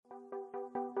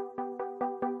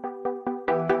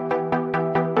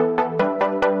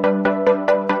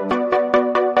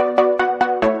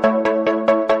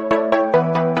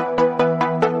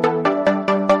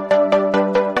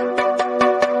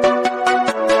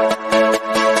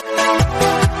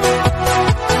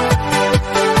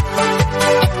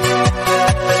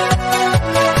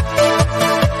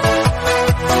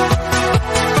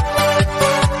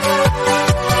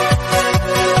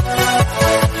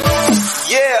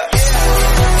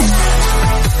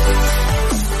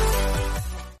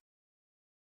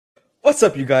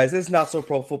What's up, you guys? It's Not So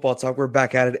Pro Football Talk. We're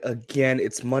back at it again.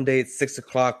 It's Monday. It's 6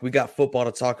 o'clock. We got football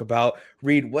to talk about.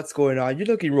 Reed, what's going on? You're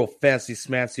looking real fancy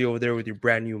smancy over there with your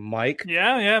brand new mic.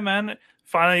 Yeah, man.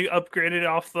 Finally upgraded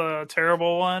off the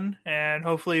terrible one, and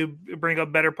hopefully bring a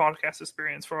better podcast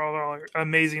experience for all our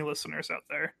amazing listeners out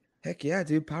there. Heck yeah,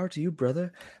 dude. Power to you,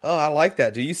 brother. Oh, I like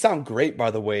that, dude. You sound great, by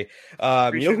the way. You know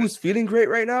Appreciate who's it. feeling great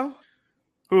right now?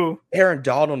 Who? Aaron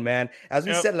Donald, man. As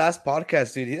we Yep. said last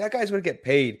podcast, dude, that guy's going to get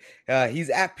paid. He's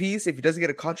at peace. If he doesn't get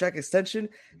a contract extension,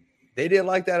 they didn't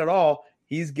like that at all.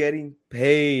 He's getting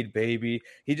paid, baby.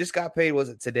 He just got paid. Was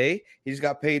it today? He just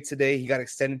got paid today. He got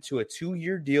extended to a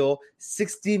 2-year deal,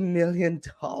 $60 million.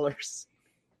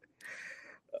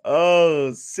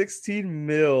 Oh, 16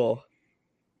 mil.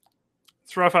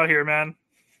 It's rough out here, man.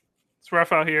 It's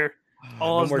rough out here.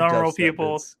 All No those more normal dubstep,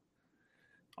 people. Vince.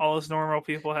 All those normal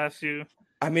people have to.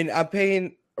 I mean, I'm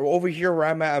paying over here where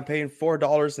I'm at. I'm paying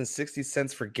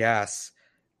 $4.60 for gas.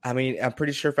 I mean, I'm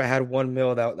pretty sure if I had 1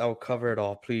 mil, that would cover it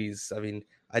all. Please, I mean,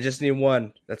 I just need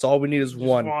one. That's all we need is Just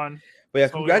one. one. But yeah,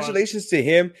 That's all we want. congratulations to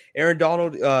him, Aaron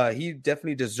Donald. He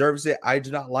definitely deserves it. I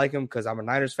do not like him because I'm a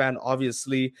Niners fan,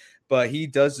 obviously, but he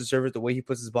does deserve it the way he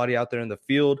puts his body out there in the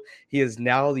field. He is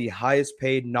now the highest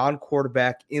paid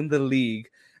non-quarterback in the league.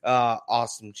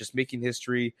 Awesome, just making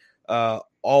history.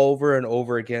 All over and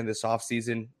over again this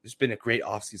offseason. It's been a great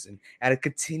offseason, and it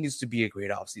continues to be a great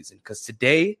offseason because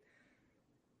today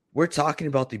we're talking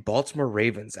about the Baltimore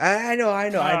Ravens. I know.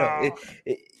 Oh.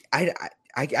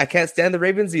 I can't stand the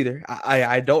Ravens either.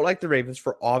 I don't like the Ravens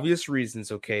for obvious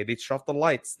reasons, okay? They turn off the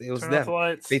lights. It was Turn them. off the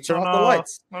lights. They turn Oh, off the no.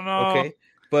 lights, Oh, no. okay?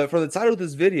 But for the title of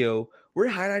this video, we're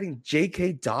highlighting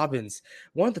J.K. Dobbins,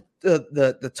 one of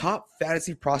the top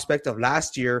fantasy prospect of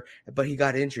last year, but he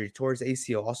got injured towards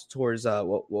ACL, also towards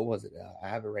what was it? I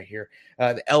have it right here,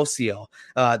 the LCL.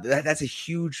 That's a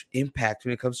huge impact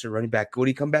when it comes to running back. Would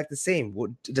he come back the same?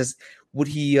 Would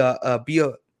he be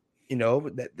a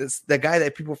that's the guy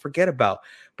that people forget about?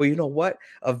 But you know what?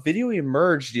 A video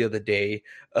emerged the other day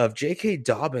of J.K.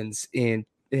 Dobbins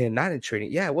not in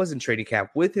training. Yeah, it was in training camp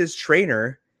with his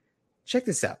trainer. Check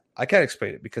this out. I can't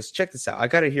explain it because check this out. I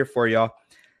got it here for y'all.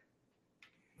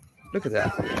 Look at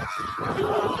that.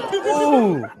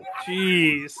 Oh,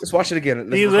 Jeez. let's watch it again.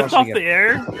 Did he lift off the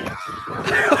air?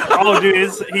 Oh,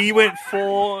 dude, he went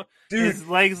full. Dude. His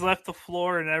legs left the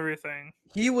floor and everything.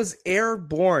 He was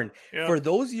airborne. Yep. For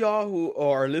those of y'all who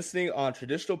are listening on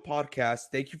traditional podcasts,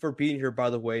 thank you for being here,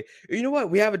 by the way. You know what?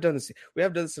 We haven't done this. We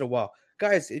haven't done this in a while.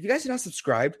 Guys, if you guys are not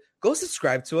subscribed, go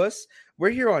subscribe to us. We're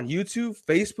here on YouTube,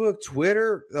 Facebook,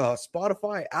 Twitter,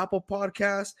 Spotify, Apple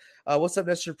Podcasts. What's up,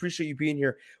 Nestor? Appreciate you being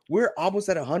here. We're almost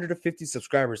at 150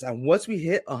 subscribers. And once we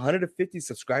hit 150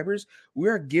 subscribers, we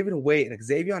are giving away an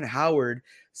Xavier Howard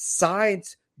signed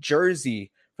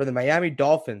jersey for the Miami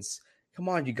Dolphins. Come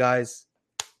on, you guys.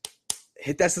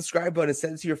 Hit that subscribe button and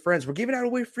send it to your friends. We're giving out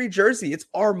away free jersey. It's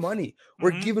our money.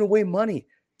 We're giving away money.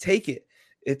 Take it.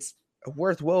 It's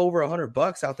worth well over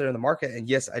 $100 out there in the market. And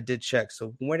yes, I did check.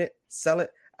 So win it, sell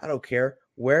it. I don't care.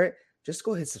 Wear it. Just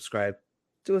go hit subscribe.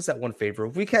 Do us that one favor.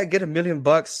 If we can't get $1 million,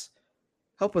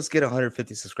 help us get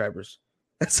 150 subscribers.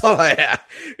 That's all I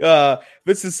have.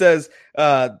 Vincent says,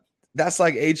 that's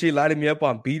like AJ lighting me up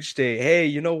on beach day. Hey,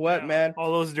 you know what, man?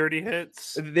 All those dirty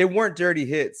hits. They weren't dirty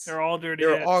hits. They're all dirty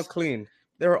They were hits. all clean.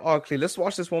 They were all clean. Let's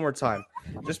watch this one more time.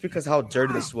 Just because how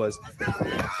dirty this was.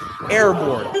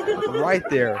 Airborne. Right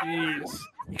there. Jeez.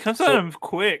 He comes out of him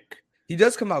quick. He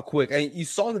does come out quick. And you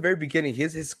saw in the very beginning,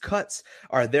 his cuts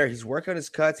are there. He's working on his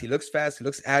cuts. He looks fast. He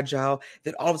looks agile.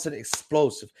 Then all of a sudden,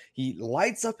 explosive. He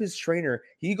lights up his trainer.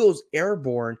 He goes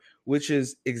airborne, which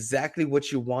is exactly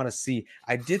what you want to see.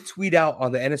 I did tweet out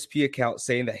on the NSP account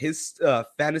saying that his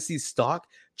fantasy stock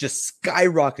just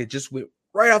skyrocketed, just went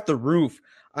right off the roof,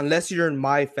 unless you're in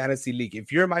my fantasy league.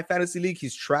 If you're in my fantasy league,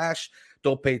 he's trash.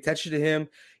 Don't pay attention to him.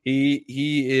 He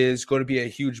is going to be a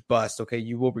huge bust, okay?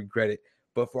 You will regret it.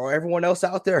 But for everyone else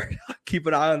out there, keep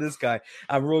an eye on this guy.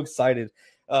 I'm real excited.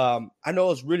 I know I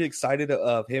was really excited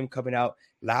of him coming out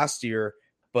last year,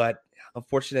 but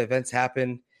unfortunate events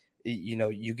happen. You know,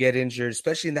 you get injured,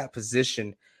 especially in that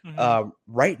position.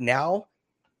 Right now,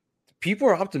 people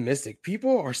are optimistic.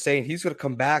 People are saying he's going to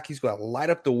come back. He's going to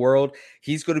light up the world.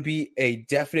 He's going to be a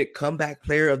definite comeback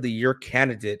player of the year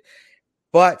candidate.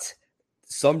 But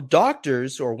some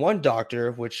doctors, or one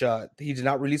doctor, which he did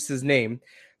not release his name,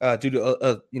 due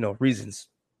to reasons,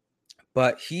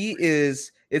 but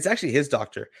it's actually his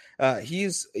doctor. He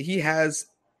has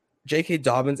J.K.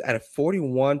 Dobbins at a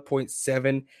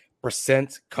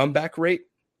 41.7% comeback rate.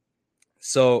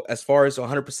 So as far as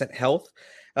 100% health,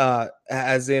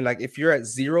 as in, like, if you're at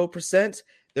 0%,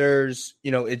 there's,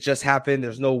 it just happened.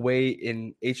 There's no way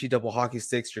in HE double hockey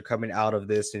sticks you're coming out of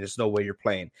this, and there's no way you're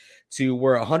playing. To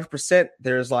where 100%,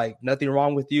 there's like nothing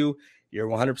wrong with you. You're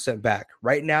 100% back.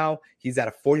 Right now, he's at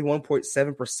a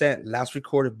 41.7%, last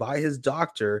recorded by his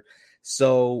doctor.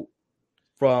 So,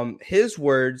 from his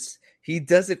words, he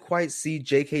doesn't quite see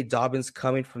J.K. Dobbins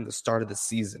coming from the start of the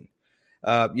season.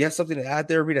 You have something to add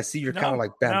there, Reed? I see you're kind of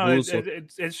like bamboozled.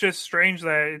 It's just strange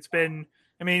that it's been.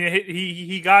 I mean,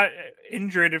 he got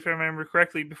injured, if I remember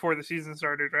correctly, before the season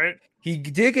started, right? He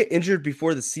did get injured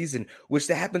before the season, which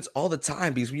that happens all the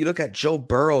time. Because when you look at Joe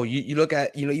Burrow, you look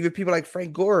at even people like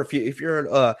Frank Gore. If you're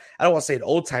I don't want to say an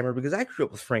old timer because I grew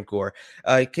up with Frank Gore.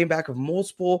 He came back with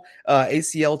multiple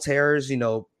ACL tears.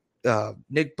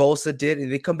 Nick Bosa did,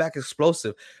 and they come back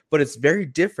explosive. But it's very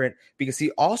different because he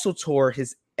also tore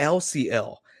his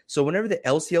LCL. So whenever the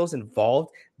LCL is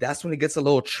involved, that's when it gets a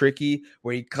little tricky,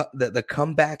 where the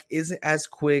comeback isn't as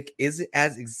quick, isn't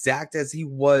as exact as he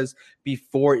was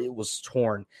before it was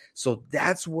torn. So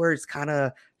that's where it's kind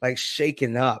of like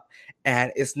shaken up.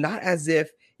 And it's not as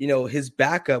if, his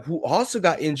backup, who also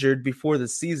got injured before the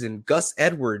season, Gus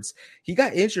Edwards, he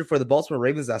got injured for the Baltimore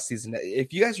Ravens last season.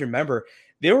 If you guys remember,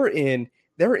 they were in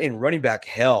running back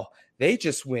hell. They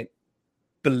just went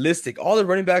ballistic. All the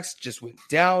running backs just went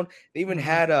down. They even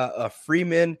had a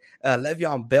Freeman,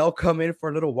 Le'Veon Bell come in for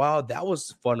a little while. That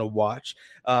was fun to watch.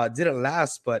 Didn't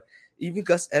last, but even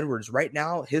Gus Edwards right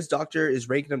now, his doctor is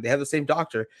ranking him. They have the same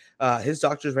doctor. His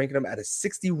doctor is ranking him at a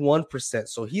 61%.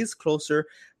 So he is closer,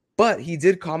 but he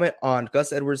did comment on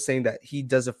Gus Edwards saying that he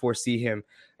doesn't foresee him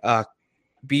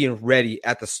being ready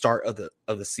at the start of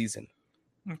the season.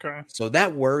 Okay. So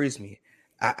that worries me.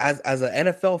 As an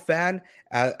NFL fan,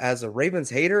 as a Ravens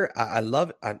hater, I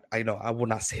love it. I know I will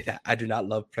not say that. I do not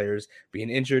love players being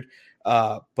injured.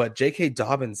 But J.K.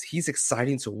 Dobbins, he's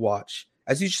exciting to watch.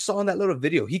 As you just saw in that little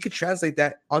video, he could translate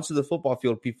that onto the football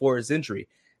field before his injury.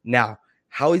 Now,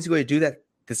 how he's going to do that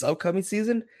this upcoming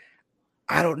season,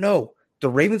 I don't know. The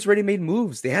Ravens already made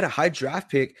moves. They had a high draft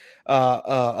pick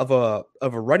of a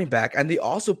running back, and they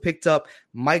also picked up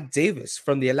Mike Davis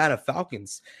from the Atlanta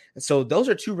Falcons. And so those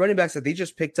are two running backs that they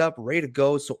just picked up, ready to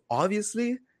go. So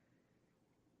obviously,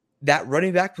 that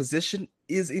running back position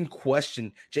is in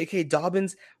question. J.K.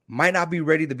 Dobbins might not be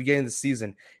ready at the beginning of the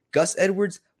season. Gus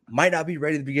Edwards might not be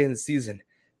ready at the beginning of the season.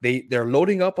 They're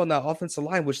loading up on that offensive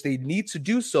line, which they need to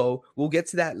do so. We'll get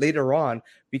to that later on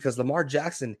because Lamar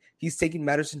Jackson, he's taking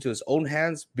matters into his own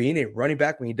hands, being a running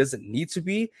back when he doesn't need to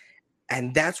be.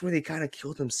 And that's where they kind of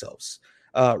killed themselves.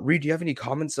 Reed, do you have any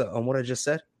comments on what I just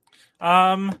said?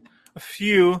 A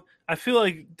few. I feel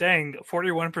like, dang,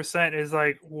 41% is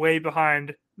like way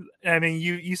behind. I mean,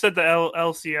 you said the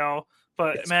LCL,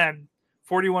 but yes. Man,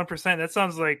 41%, that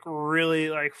sounds like really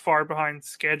like far behind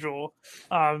schedule,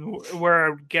 where I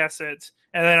would guess it.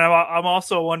 And then I'm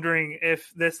also wondering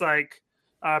if this like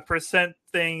percent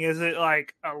thing, is it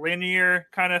like a linear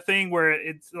kind of thing where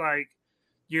it's like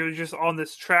you're just on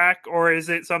this track, or is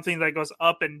it something that goes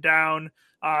up and down?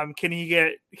 Can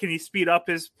he speed up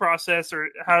his process, or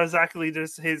how exactly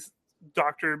does his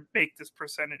doctor make this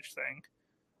percentage thing?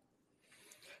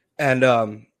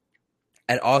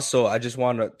 And also, I just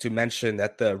wanted to mention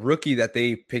that the rookie that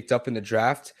they picked up in the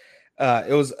draft,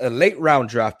 it was a late round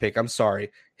draft pick. I'm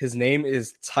sorry. His name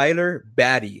is Tyler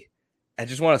Batty. I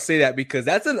just want to say that because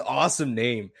that's an awesome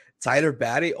name. Tyler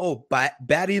Batty. Oh,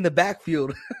 Batty in the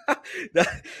backfield.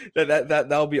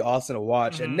 That'll be awesome to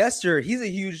watch. Mm-hmm. And Nestor, he's a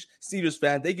huge Steelers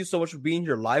fan. Thank you so much for being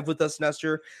here live with us,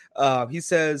 Nestor. He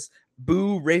says,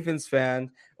 boo Ravens fan,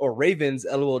 or Ravens,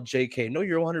 LOL JK. No,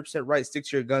 you're 100% right. Stick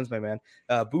to your guns, my man.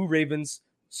 Boo Ravens.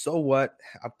 So what?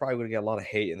 I'm probably going to get a lot of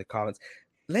hate in the comments.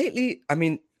 Lately, I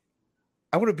mean,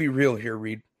 I want to be real here,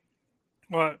 Reed.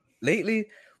 What? Lately,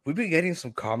 we've been getting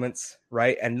some comments,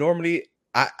 right? And normally,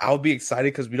 I'll be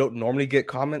excited because we don't normally get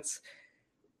comments.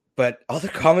 But all the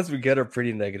comments we get are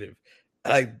pretty negative.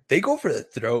 Like, they go for the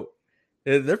throat.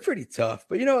 They're pretty tough,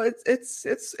 but it's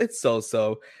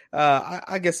so.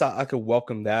 I guess I could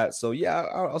welcome that. So yeah,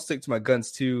 I'll stick to my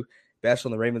guns too. Bash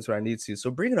on the Ravens when I need to.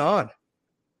 So bring it on.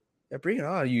 Yeah, bring it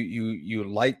on. You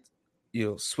light,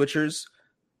 switchers.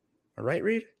 All right,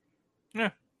 Reed. Yeah.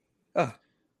 Oh,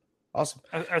 awesome.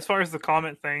 As far as the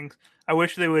comment thing, I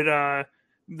wish they would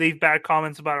leave bad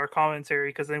comments about our commentary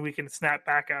because then we can snap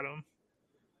back at them.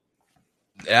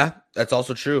 Yeah, that's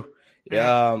also true.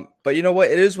 Yeah. But you know what?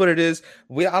 It is what it is.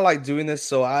 I like doing this,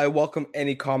 so I welcome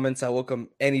any comments. I welcome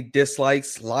any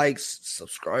dislikes, likes,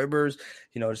 subscribers.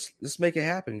 Just make it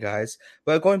happen, guys.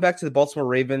 But going back to the Baltimore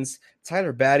Ravens,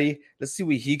 Tyler Batty, let's see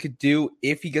what he could do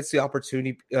if he gets the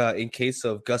opportunity in case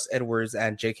of Gus Edwards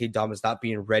and J.K. Dobbins not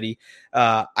being ready.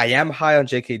 I am high on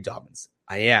J.K. Dobbins.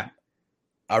 I am.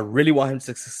 I really want him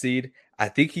to succeed. I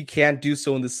think he can do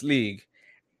so in this league.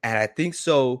 And I think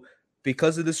so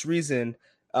because of this reason,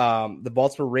 the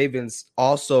Baltimore Ravens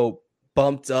also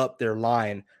bumped up their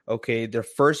line. Okay, their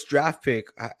first draft pick,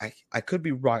 I could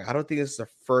be wrong. I don't think it's their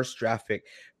first draft pick,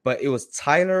 but it was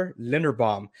Tyler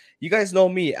Linderbaum. You guys know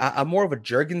me. I'm more of a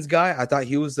Jurgens guy. I thought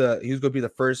he was going to be the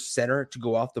first center to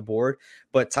go off the board.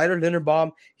 But Tyler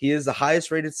Linderbaum, he is the highest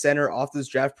rated center off this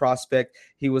draft prospect.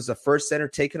 He was the first center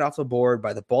taken off the board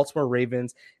by the Baltimore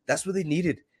Ravens. That's what they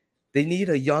needed. They need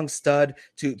a young stud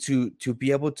to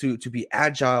be able to be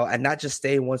agile and not just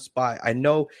stay in one spot. I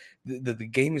know the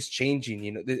game is changing.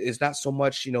 You know, it's not so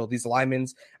much, you know, these linemen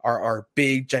are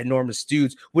big, ginormous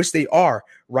dudes, which they are,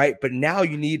 right? But now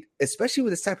you need, especially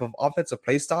with this type of offensive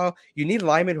play style, you need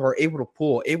linemen who are able to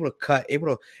pull, able to cut,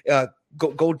 able to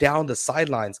go down the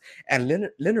sidelines. And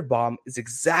Linderbaum is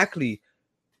exactly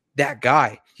that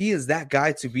guy. He is that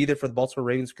guy to be there for the Baltimore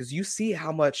Ravens because you see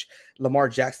how much Lamar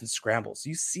Jackson scrambles.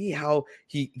 You see how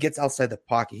he gets outside the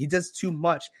pocket. He does too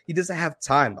much. He doesn't have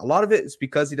time. A lot of it is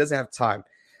because he doesn't have time.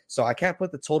 So I can't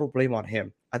put the total blame on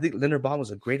him. I think Linderbaum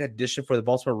was a great addition for the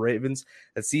Baltimore Ravens.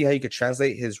 Let's see how you could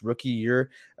translate his rookie year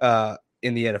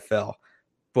in the NFL.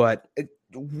 But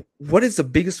what is the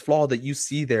biggest flaw that you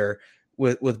see there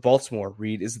with Baltimore,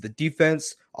 Reed? Is it the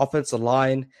defense, offensive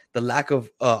line, the lack of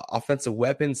offensive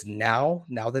weapons now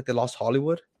that they lost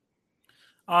Hollywood?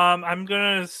 I'm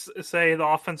gonna say the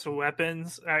offensive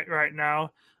weapons right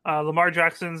now. Lamar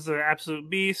Jackson's an absolute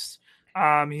beast.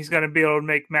 He's gonna be able to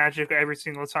make magic every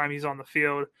single time he's on the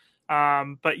field.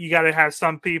 But you got to have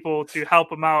some people to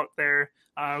help him out there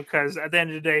because at the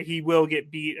end of the day, he will get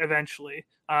beat eventually,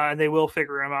 and they will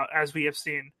figure him out as we have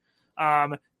seen.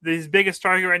 His biggest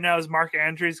target right now is Mark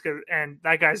Andrews, and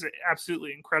that guy's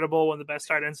absolutely incredible, one of the best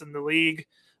tight ends in the league.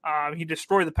 He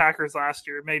destroyed the Packers last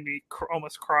year, made me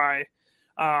almost cry.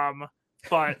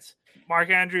 But Mark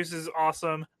Andrews is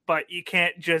awesome, but you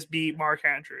can't just beat Mark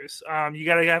Andrews. You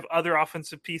got to have other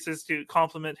offensive pieces to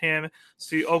complement him,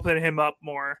 to open him up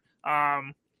more.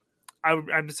 I'm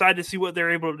excited to see what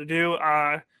they're able to do.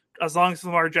 As long as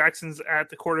Lamar Jackson's at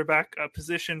the quarterback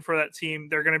position for that team,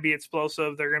 they're going to be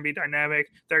explosive. They're going to be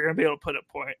dynamic. They're going to be able to put up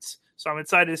points. So I'm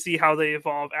excited to see how they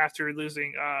evolve after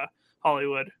losing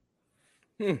Hollywood.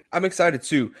 I'm excited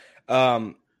too.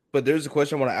 But there's a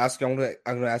question I want to ask you. I'm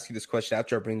gonna ask you this question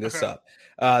after I bring this up.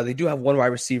 They do have one wide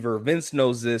receiver. Vince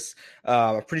knows this.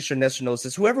 I'm pretty sure Nestor knows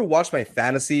this. Whoever watched my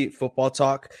fantasy football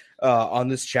talk on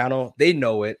this channel, they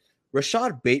know it.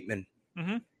 Rashad Bateman.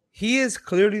 Mm-hmm. He is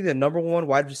clearly the number one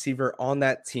wide receiver on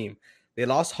that team. They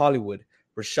lost Hollywood.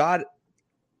 Rashad,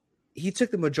 he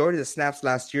took the majority of the snaps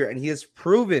last year, and he has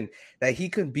proven that he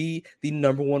can be the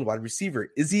number one wide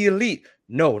receiver. Is he elite?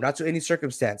 No, not to any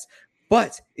circumstance.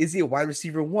 But is he a wide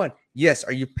receiver one? Yes.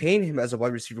 Are you paying him as a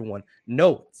wide receiver one?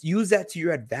 No. Use that to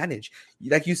your advantage.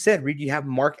 Like you said, Reed, you have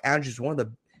Mark Andrews, one of the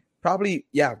probably,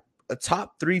 a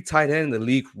top 3 tight end in the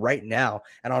league right now.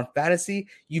 And on fantasy,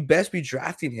 you best be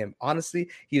drafting him. Honestly,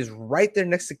 he is right there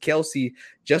next to Kelsey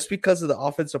just because of the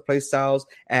offensive play styles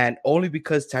and only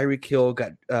because Tyreek Hill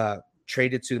got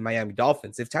traded to the Miami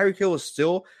Dolphins. If Tyreek Hill was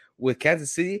still with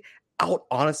Kansas City, I would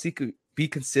honestly could be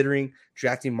considering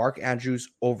drafting Mark Andrews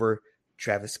over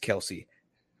Travis Kelsey.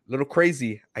 A little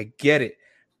crazy, I get it,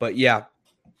 but yeah,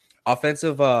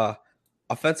 offensive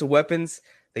weapons,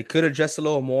 they could adjust a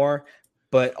little more,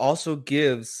 but also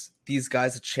gives these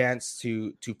guys a chance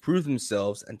to prove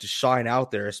themselves and to shine out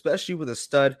there, especially with a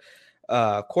stud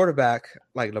quarterback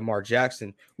like Lamar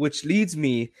Jackson. Which leads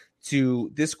me to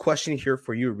this question here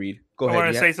for you, Reed. Go ahead. I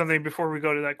want to say something before we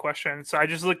go to that question. So I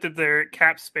just looked at their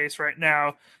cap space right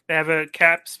now. They have a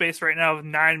cap space right now of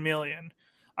 $9 million.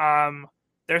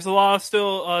 There's a lot of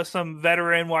still some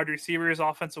veteran wide receivers,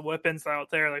 offensive weapons out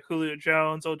there like Julio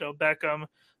Jones, Odell Beckham.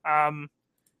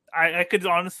 I could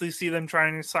honestly see them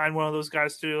trying to sign one of those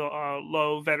guys to a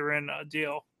low veteran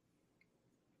deal.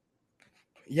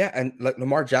 Yeah, and like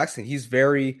Lamar Jackson, he's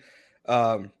very.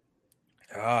 I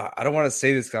don't want to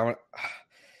say this because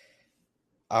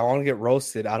I want to get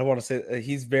roasted. I don't want to say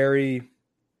he's very.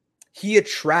 He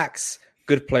attracts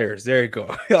good players. There you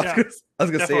go. I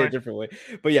was gonna say it a different way,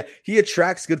 but yeah, he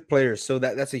attracts good players, so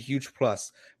that's a huge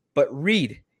plus. But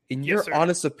Reed, in your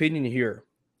honest opinion here,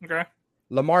 okay,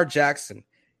 Lamar Jackson,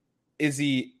 is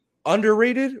he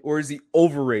underrated or is he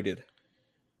overrated?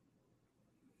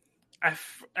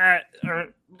 At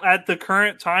the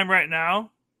current time right now,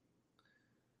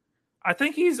 I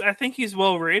think he's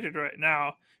well rated right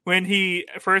now. When he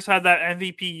first had that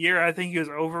MVP year, I think he was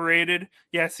overrated.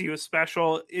 Yes, he was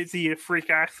special. Is he a freak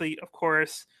athlete? Of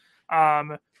course.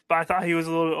 But I thought he was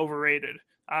a little overrated.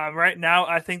 Right now,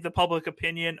 I think the public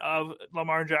opinion of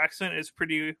Lamar Jackson is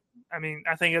pretty. I mean,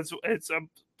 I think it's a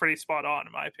pretty spot on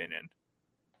in my opinion.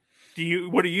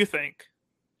 What do you think?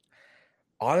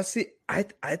 Honestly, I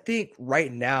think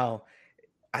right now,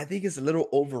 I think it's a little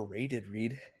overrated,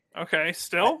 Reed. Okay, I,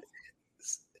 still?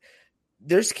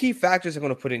 there's key factors I'm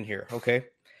going to put in here. Okay.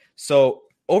 So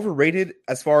overrated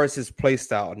as far as his play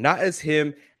style, not as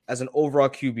him as an overall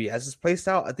QB. As his play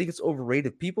style, I think it's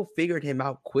overrated. People figured him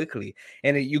out quickly.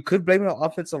 And you could blame it on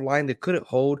offensive line that couldn't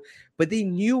hold, but they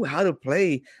knew how to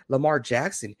play Lamar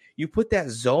Jackson. You put that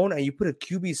zone and you put a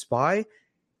QB spy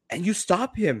and you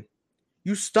stop him.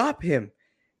 You stop him.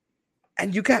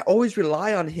 And you can't always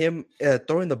rely on him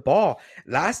throwing the ball.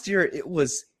 Last year, it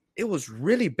was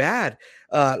really bad.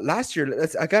 Last year,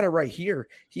 I got it right here.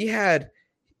 He had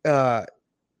 13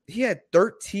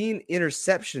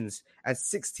 interceptions and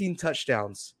 16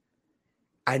 touchdowns.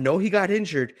 I know he got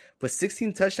injured, but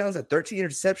 16 touchdowns and 13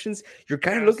 interceptions. You're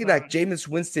kind of looking like Jameis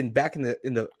Winston back in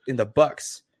the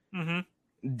Bucks. Mm-hmm.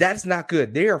 That's not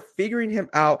good. They are figuring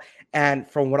him out. And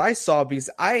from what I saw,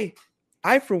 because I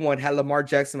for one had Lamar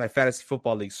Jackson in my fantasy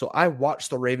football league, so I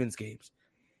watched the Ravens games.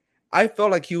 I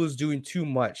felt like he was doing too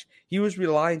much. He was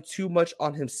relying too much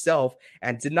on himself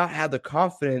and did not have the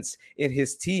confidence in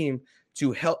his team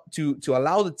to help to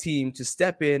allow the team to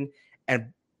step in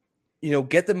and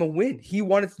get them a win. He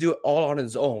wanted to do it all on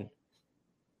his own,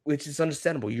 which is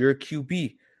understandable. You're a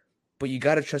QB, but you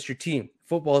got to trust your team.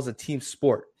 Football is a team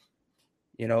sport.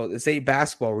 This ain't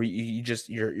basketball where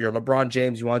you're LeBron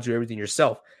James. You want to do everything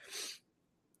yourself.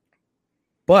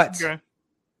 But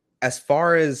as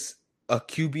far as a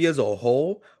QB as a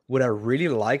whole, what I really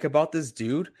like about this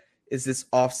dude is this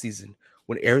offseason,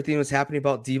 when everything was happening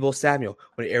about Deebo Samuel,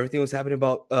 when everything was happening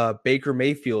about Baker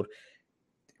Mayfield,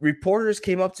 reporters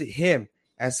came up to him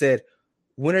and said,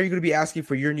 when are you going to be asking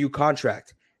for your new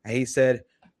contract? And he said,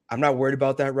 I'm not worried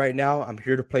about that right now. I'm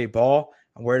here to play ball.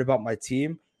 I'm worried about my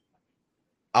team.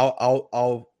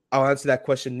 I'll answer that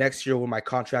question next year when my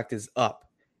contract is up.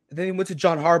 And then he went to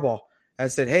John Harbaugh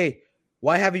and said, hey,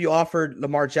 why haven't you offered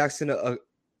Lamar Jackson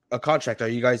a contract? Are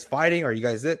you guys fighting? Are you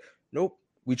guys it? Nope.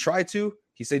 We tried to.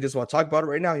 He said he doesn't want to talk about it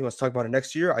right now. He wants to talk about it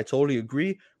next year. I totally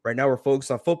agree. Right now we're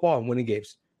focused on football and winning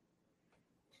games.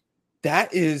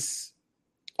 That is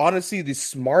honestly the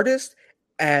smartest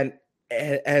and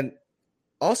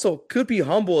also could be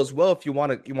humble as well if you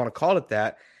want to call it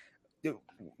that.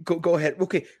 Go ahead.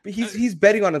 Okay, but he's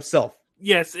betting on himself.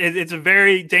 Yes, it's a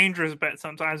very dangerous bet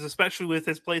sometimes, especially with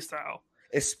his play style.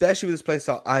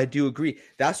 I do agree.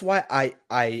 That's why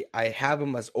I have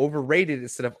him as overrated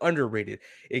instead of underrated.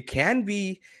 It can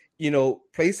be,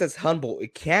 placed as humble.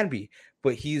 It can be,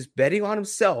 but he's betting on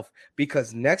himself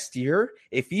because next year,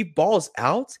 if he balls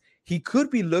out, he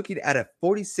could be looking at a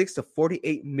 46 to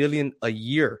 48 million a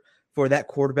year for that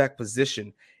quarterback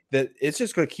position. That it's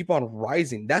just going to keep on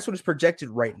rising. That's what is projected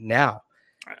right now.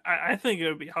 I think it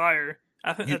would be higher.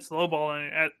 I think that's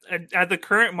lowballing at the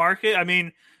current market. I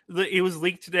mean, it was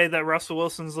leaked today that Russell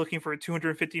Wilson's looking for a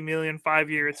 $250 million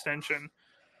 5-year extension.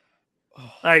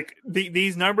 Like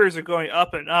these numbers are going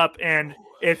up and up, and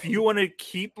if you want to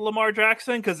keep Lamar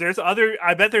Jackson, because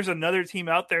I bet there's another team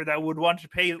out there that would want to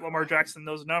pay Lamar Jackson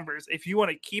those numbers. If you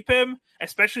want to keep him,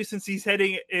 especially since he's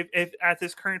heading, if at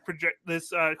this current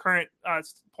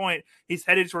point, he's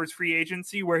headed towards free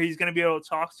agency, where he's going to be able to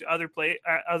talk to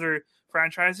other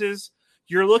franchises.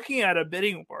 You're looking at a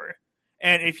bidding war,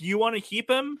 and if you want to keep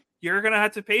him, you're going to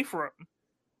have to pay for him.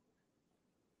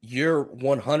 You're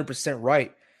 100%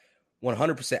 right.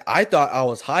 100%. I thought I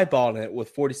was highballing it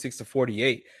with 46 to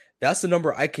 48. That's the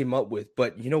number I came up with.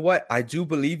 But you know what? I do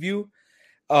believe you.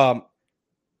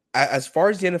 As far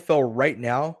as the NFL right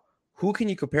now, who can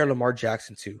you compare Lamar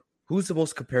Jackson to? Who's the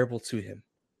most comparable to him?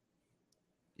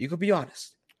 You could be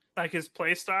honest. Like his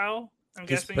play style?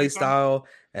 His play style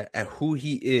and who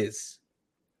he is.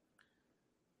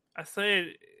 I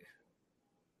say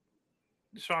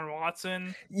Deshaun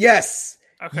Watson. Yes.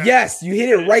 Okay. Yes, you hit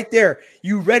it right there.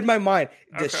 You read my mind.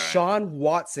 Okay. Deshaun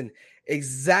Watson,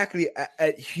 exactly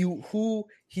who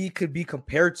he could be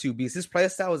compared to, because his play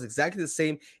style is exactly the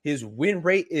same. His win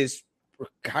rate is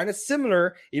kind of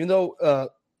similar, even though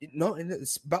no,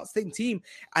 it's about the same team.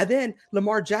 And then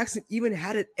Lamar Jackson even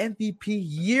had an MVP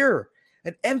year.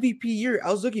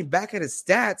 I was looking back at his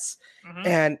stats,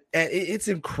 and it's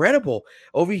incredible.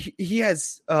 He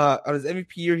has on his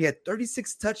MVP year, he had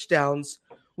 36 touchdowns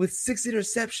with 6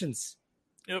 interceptions.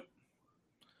 Yep.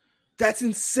 That's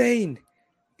insane.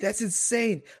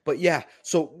 But yeah,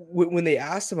 so when they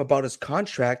asked him about his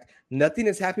contract, nothing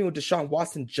is happening with Deshaun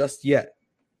Watson just yet.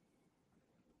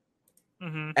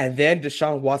 And then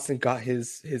Deshaun Watson got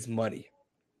his money.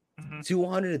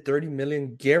 $230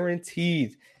 million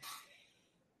guaranteed.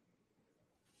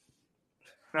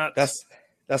 Nuts.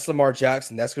 That's Lamar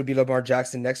Jackson. That's going to be Lamar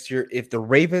Jackson next year. If the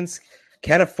Ravens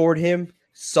can't afford him,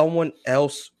 someone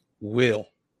else will.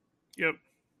 Yep.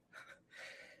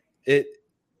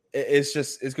 It's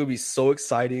going to be so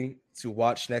exciting to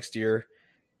watch next year,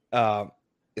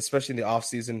 especially in the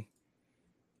offseason.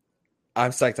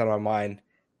 I'm psyched out of my mind.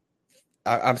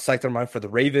 I'm psyched out of my mind for the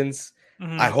Ravens.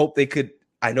 I hope they could.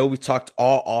 I know we talked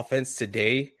all offense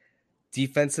today.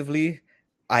 Defensively,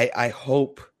 I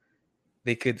hope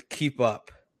they could keep up.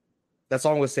 That's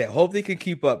all I'm going to say. I hope they can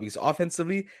keep up because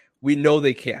offensively, we know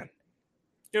they can.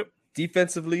 Yep.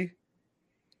 Defensively,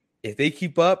 if they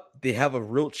keep up, they have a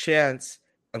real chance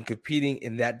on competing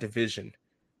in that division.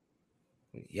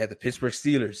 You have the Pittsburgh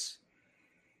Steelers,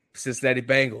 Cincinnati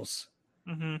Bengals,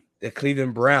 the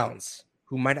Cleveland Browns,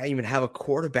 who might not even have a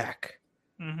quarterback.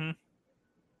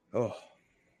 Oh,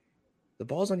 the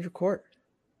ball's on your court.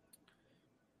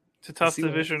 It's a tough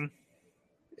division.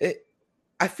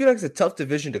 I feel like it's a tough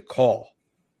division to call.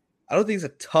 I don't think it's a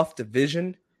tough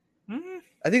division.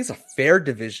 I think it's a fair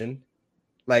division.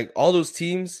 Like all those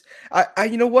teams.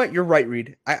 You know what? You're right,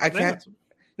 Reed. I can't.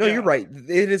 No, you're right.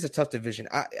 It is a tough division.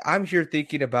 I'm here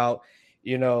thinking about,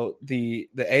 the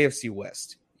AFC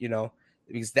West,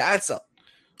 because that's a.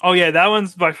 Oh yeah, that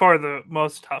one's by far the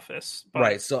most toughest. But...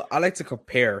 Right. So I like to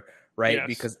compare, right? Yes.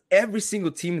 Because every single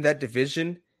team in that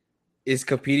division is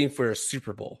competing for a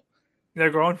Super Bowl. They're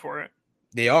going for it.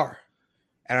 They are.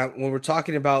 And when we're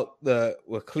talking about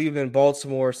with Cleveland,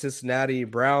 Baltimore, Cincinnati,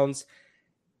 Browns,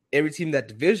 every team in that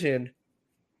division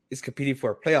is competing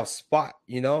for a playoff spot.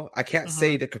 I can't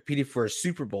say they're competing for a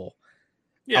Super Bowl.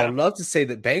 Yeah. I would love to say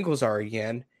that Bengals are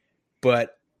again,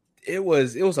 but it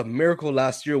was a miracle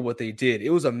last year what they did.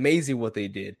 It was amazing what they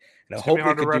did. And I hope they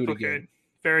could do it again.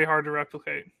 Very hard to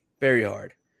replicate. Very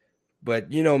hard. But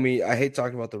you know me, I hate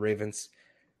talking about the Ravens.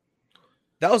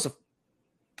 That was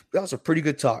a pretty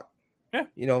good talk.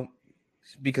 Yeah.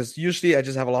 Because usually I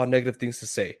just have a lot of negative things to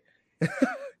say.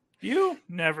 You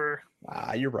never.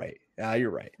 You're right.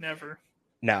 You're right. Never.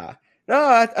 No,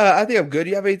 I think I'm good.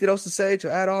 You have anything else to say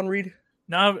to add on, Reed?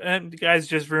 No, and guys,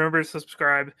 just remember to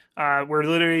subscribe. We're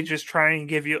literally just trying to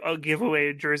give you a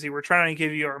giveaway jersey. We're trying to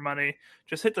give you our money.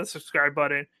 Just hit the subscribe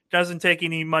button. Doesn't take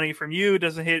any money from you.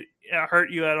 Doesn't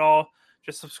hurt you at all.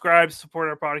 Just subscribe, support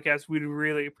our podcast. We'd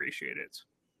really appreciate it.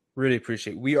 Really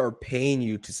appreciate it. We are paying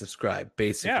you to subscribe,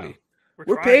 basically. Yeah,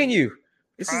 we're paying you.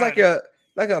 This is like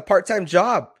a part-time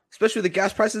job. Especially with the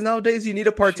gas prices nowadays, you need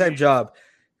a part-time job.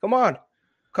 Come on.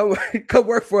 Come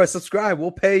work for us. Subscribe.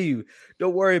 We'll pay you.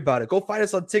 Don't worry about it. Go find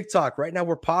us on TikTok. Right now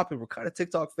we're popping. We're kind of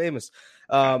TikTok famous.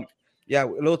 Yeah, a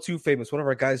little too famous. One of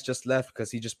our guys just left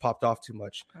because he just popped off too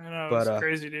much. I know. It's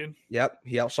crazy, dude. Yep.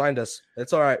 He outshined us.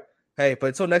 It's all right. Hey, but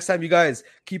until next time, you guys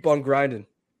keep on grinding.